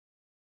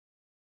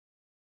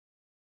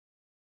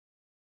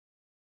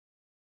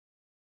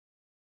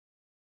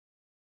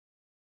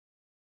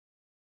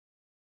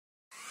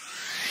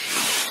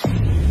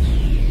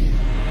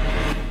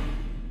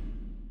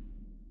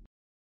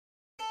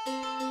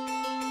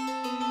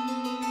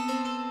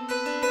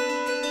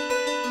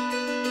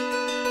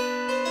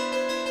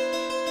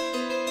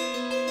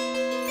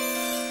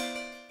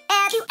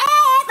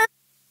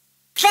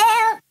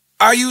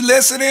Are you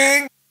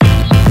listening?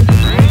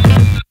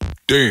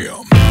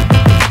 Damn.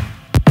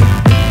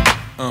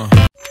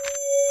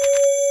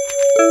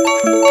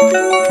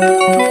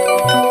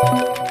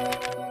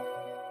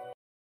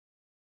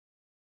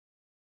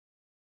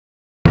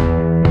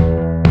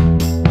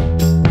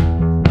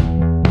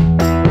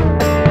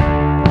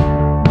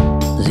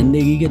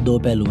 जिंदगी के दो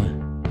पहलू हैं,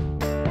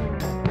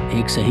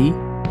 एक सही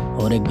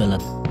और एक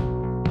गलत।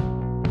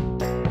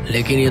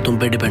 लेकिन ये तुम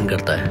पे डिपेंड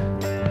करता है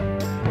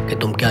कि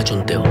तुम क्या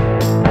चुनते हो।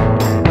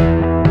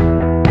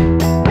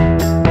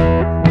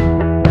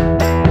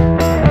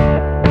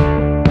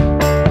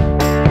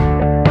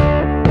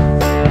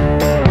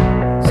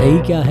 सही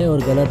क्या है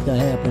और गलत क्या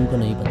है अपन को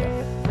नहीं पता।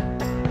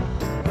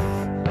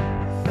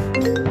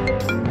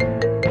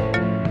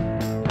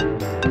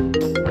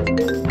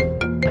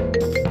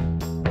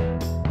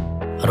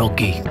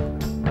 रॉकी,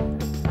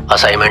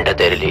 असाइनमेंट है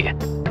तेरे लिए।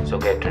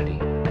 So get ready.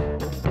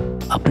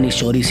 अपनी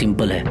स्टोरी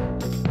सिंपल है,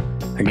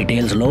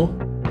 डिटेल्स लो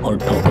और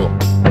ठोको।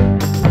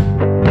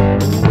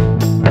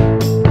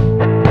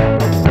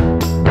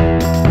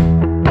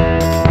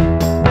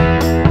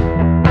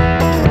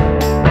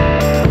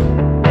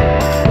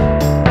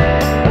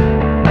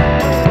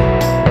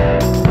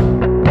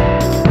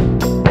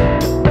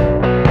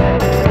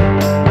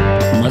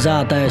 मजा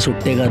आता है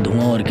सुट्टे का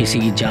धुआं और किसी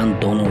की जान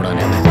दोनों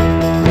उड़ाने में।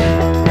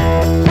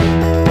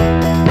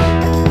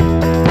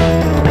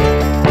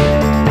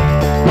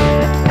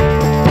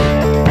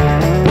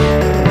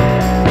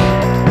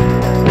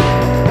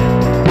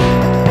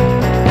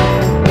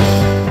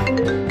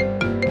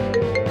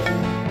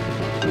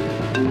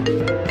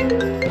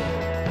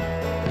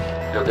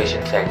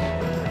 Location set.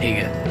 ठीक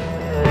है।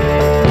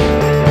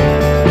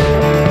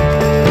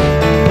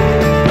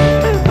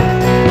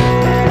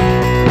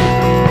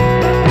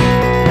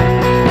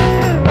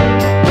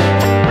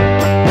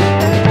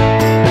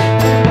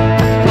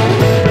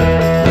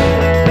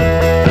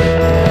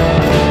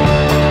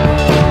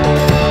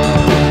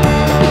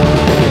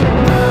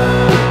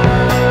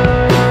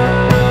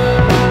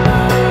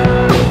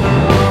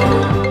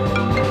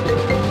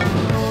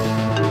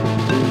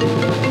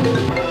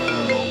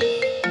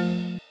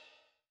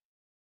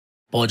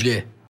 पहुंच गए?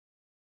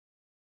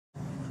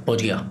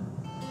 पहुंच गया।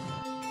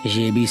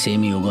 ये भी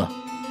सेम ही होगा।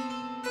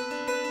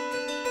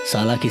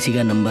 साला किसी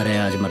का नंबर है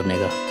आज मरने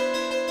का।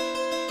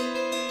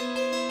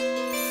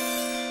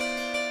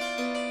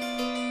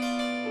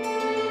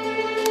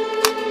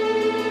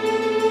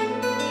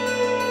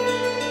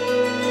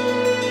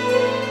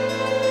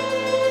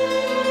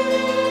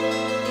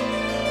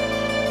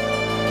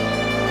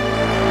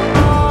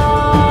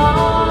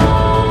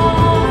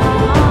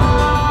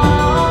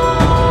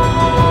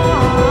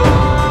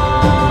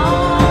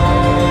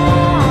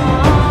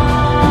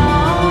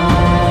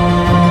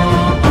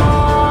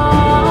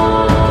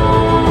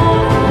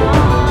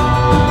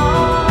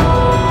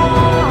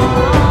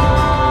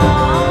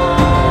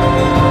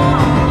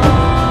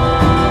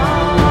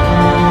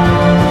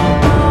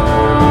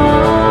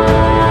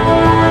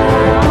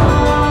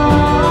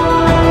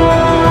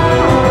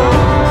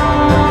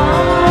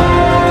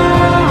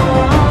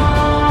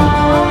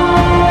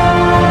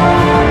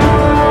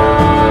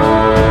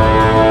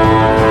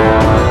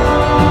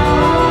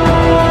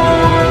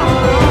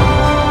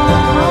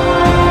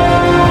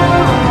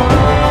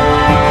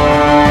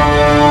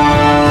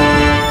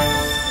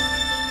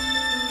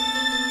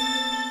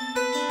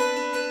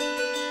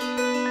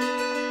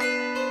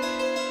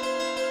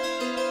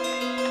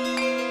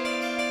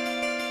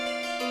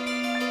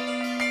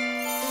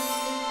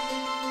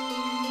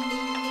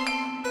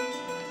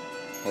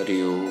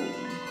 हरिओम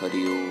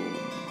हरिओम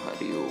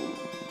हरिओम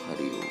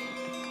हरिओम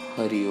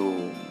हरिओम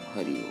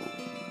हरिओम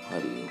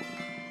हरिओम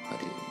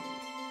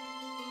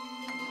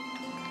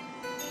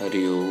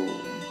हरिओम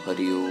हरिओम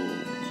हरिओम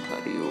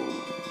हरिओम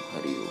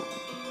हरिओम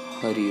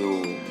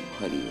हरिओम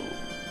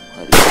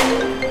हरिओम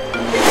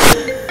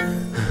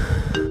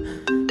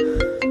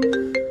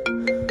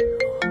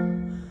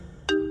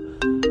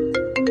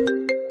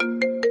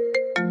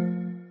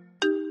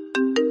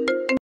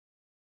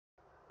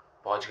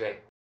पहुंच गए?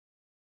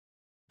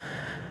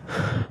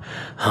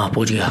 हाँ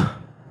पहुंच गया।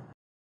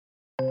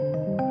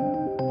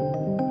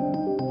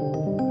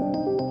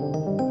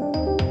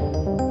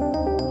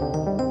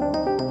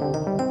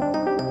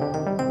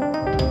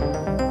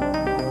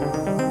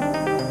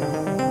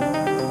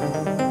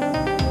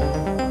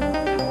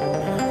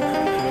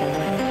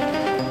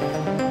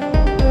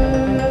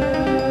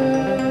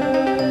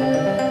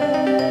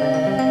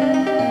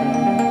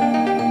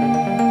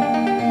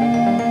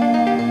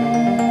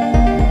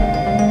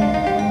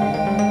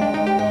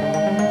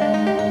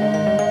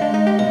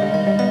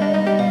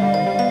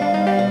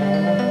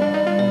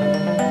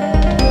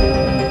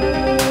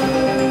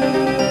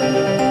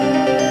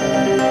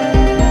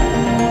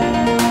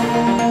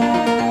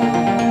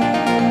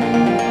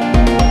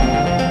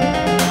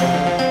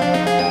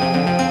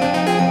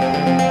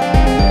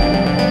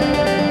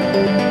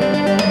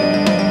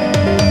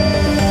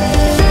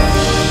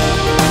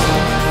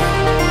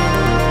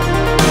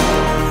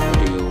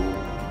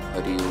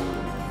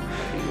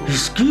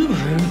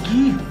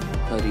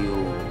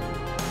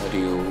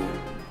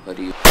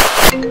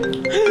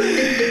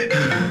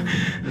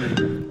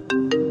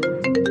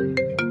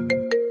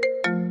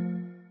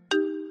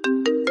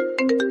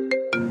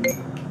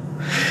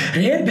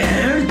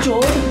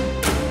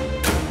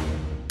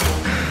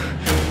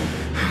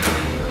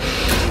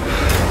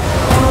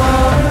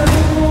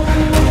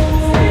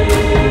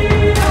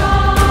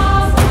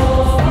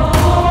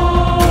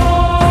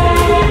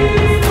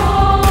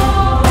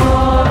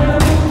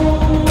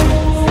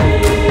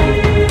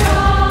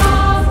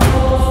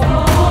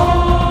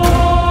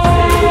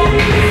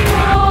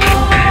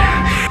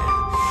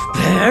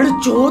 भेड़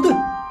चोद।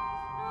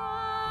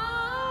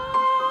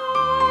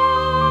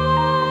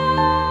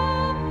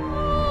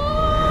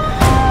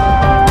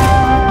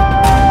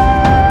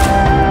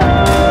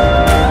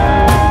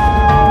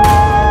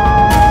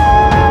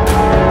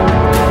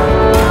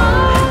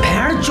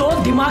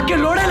 दिमाग के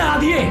लोड़े लगा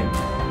दिए।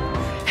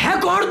 है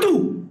कौन तू?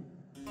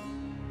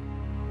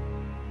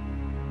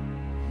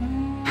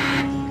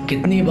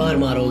 कितनी बार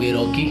मारोगे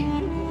रॉकी?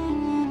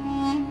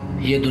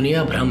 ये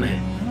दुनिया भ्रम है,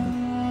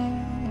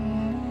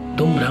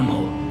 तुम भ्रम हो,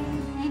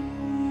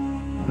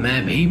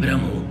 मैं भी भ्रम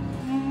हूं,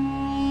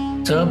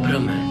 सब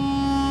भ्रम है।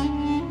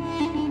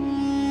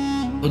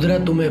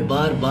 कुदरत तुम्हें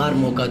बार बार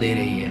मौका दे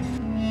रही है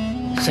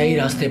सही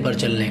रास्ते पर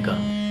चलने का,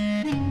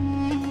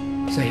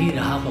 सही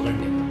राह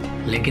पकड़ने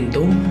का, लेकिन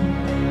तुम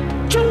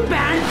चुप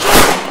बैठ।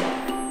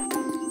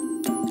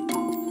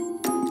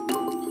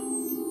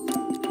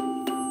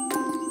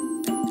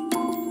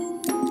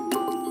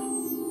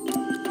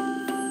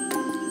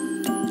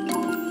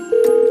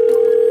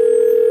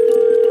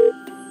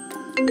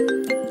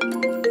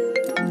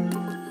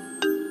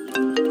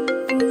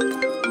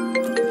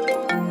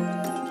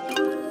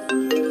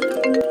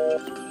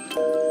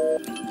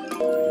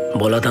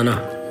 बोला था ना,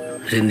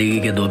 जिंदगी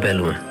के दो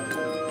पहलू हैं,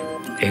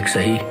 एक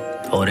सही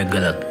और एक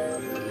गलत।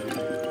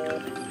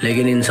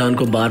 लेकिन इंसान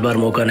को बार बार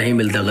मौका नहीं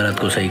मिलता गलत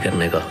को सही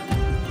करने का,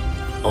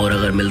 और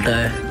अगर मिलता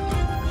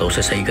है तो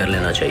उसे सही कर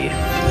लेना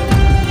चाहिए।